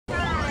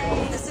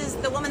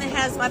that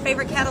has my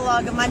favorite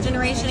catalog of my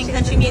generation in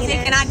country music,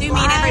 and I do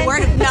mean every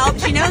word of it. No,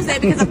 she knows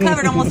it because I've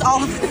covered almost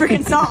all of the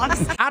freaking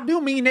songs. I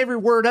do mean every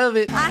word of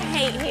it. I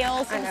hate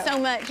heels so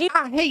much.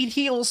 I hate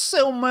heels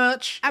so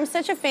much. I'm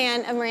such a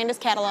fan of Miranda's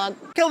catalog.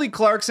 Kelly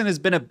Clarkson has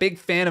been a big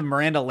fan of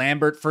Miranda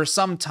Lambert for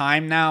some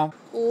time now.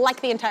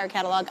 Like the entire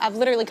catalog. I've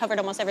literally covered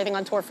almost everything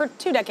on tour for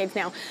 2 decades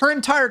now. Her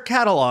entire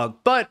catalog,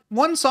 but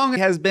one song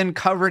has been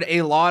covered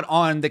a lot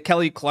on the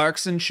Kelly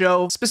Clarkson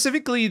show,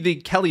 specifically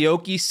the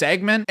karaoke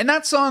segment, and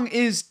that song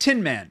is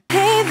Tin Man.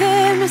 Hey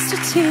there,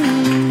 Mr.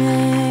 Tin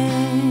Man.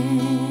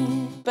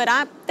 But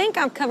I think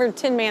I've covered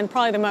Tin Man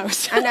probably the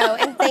most. I know,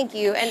 and thank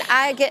you. And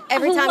I get,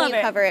 every time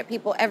you cover it,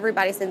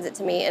 everybody sends it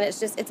to me, and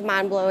it's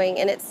mind-blowing,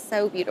 and it's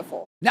so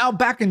beautiful. Now,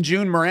 back in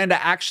June, Miranda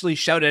actually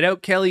shouted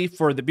out Kelly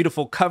for the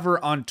beautiful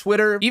cover on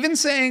Twitter, even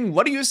saying,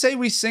 "What do you say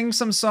we sing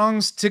some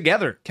songs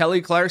together?"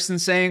 Kelly Clarkson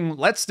saying,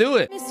 "Let's do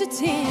it." Mr.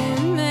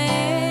 Tin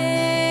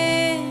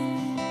Man,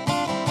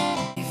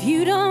 if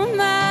you don't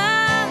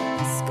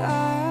mind,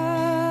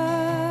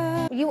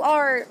 scar. You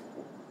are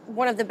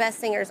one of the best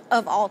singers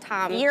of all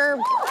time. You're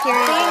being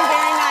very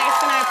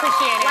nice, and I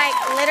appreciate it. Like,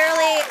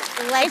 literally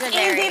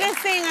legendary. It's easy to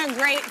sing a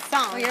great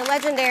song. Well, you're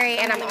legendary,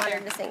 and I'm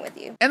honored to sing with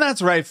you. And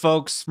that's right,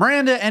 folks.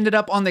 Miranda ended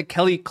up on the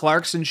Kelly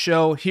Clarkson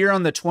show here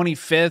on the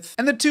 25th,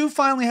 and the two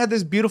finally had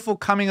this beautiful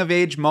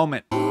coming-of-age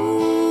moment.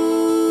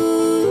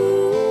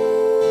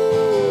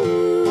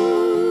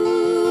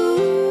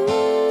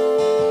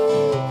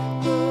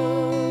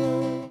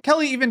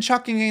 Kelly even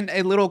chucking in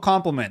a little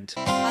compliment.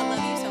 I love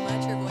you so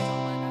much. Your voice,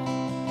 oh my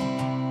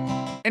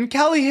God. And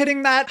Kelly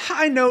hitting that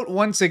high note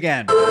once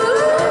again.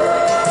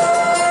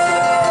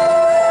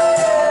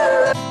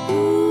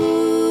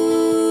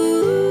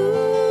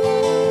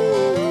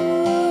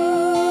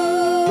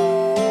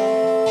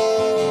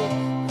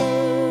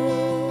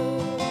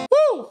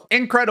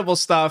 Incredible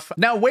stuff.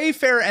 Now,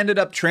 Wayfair ended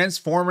up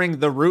transforming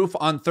the roof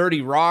on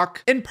 30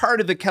 Rock in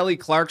part of the Kelly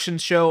Clarkson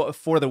show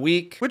for the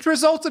week, which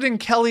resulted in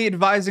Kelly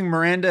advising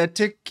Miranda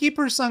to keep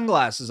her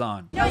sunglasses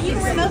on. No, you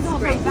can remove them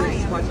from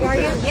Are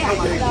you? Yeah.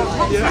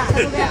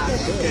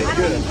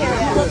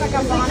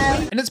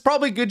 And it's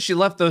probably good she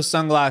left those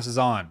sunglasses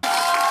on.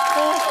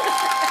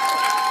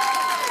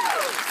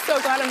 So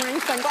glad I'm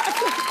wearing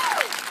sunglasses.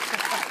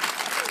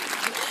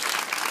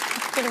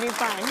 It's gonna be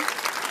fine.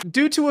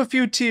 Due to a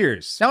few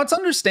tears. Now, it's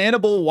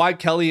understandable why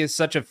Kelly is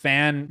such a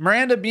fan.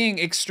 Miranda being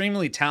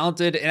extremely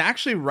talented and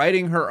actually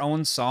writing her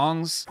own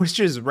songs, which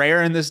is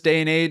rare in this day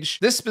and age.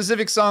 This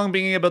specific song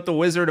being about the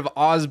Wizard of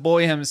Oz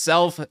boy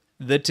himself,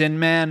 the Tin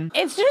Man.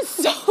 It's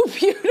just so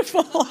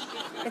beautiful.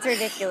 It's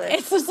ridiculous.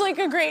 It's just like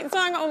a great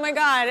song, oh my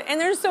God.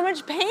 And there's so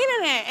much pain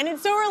in it, and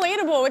it's so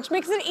relatable, which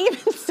makes it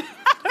even sadder.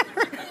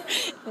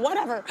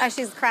 Whatever.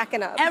 She's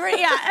cracking up.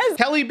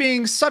 Kelly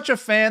being such a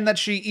fan that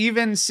she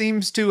even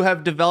seems to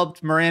have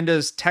developed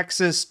Miranda's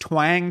Texas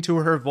twang to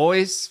her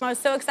voice. I was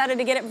so excited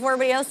to get it before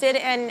everybody else did,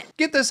 and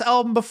get this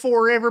album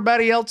before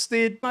everybody else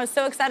did. I was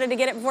so excited to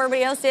get it before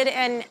everybody else did,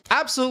 and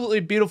absolutely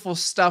beautiful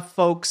stuff,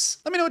 folks.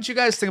 Let me know what you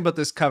guys think about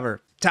this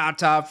cover.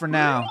 Ta-ta for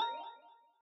now.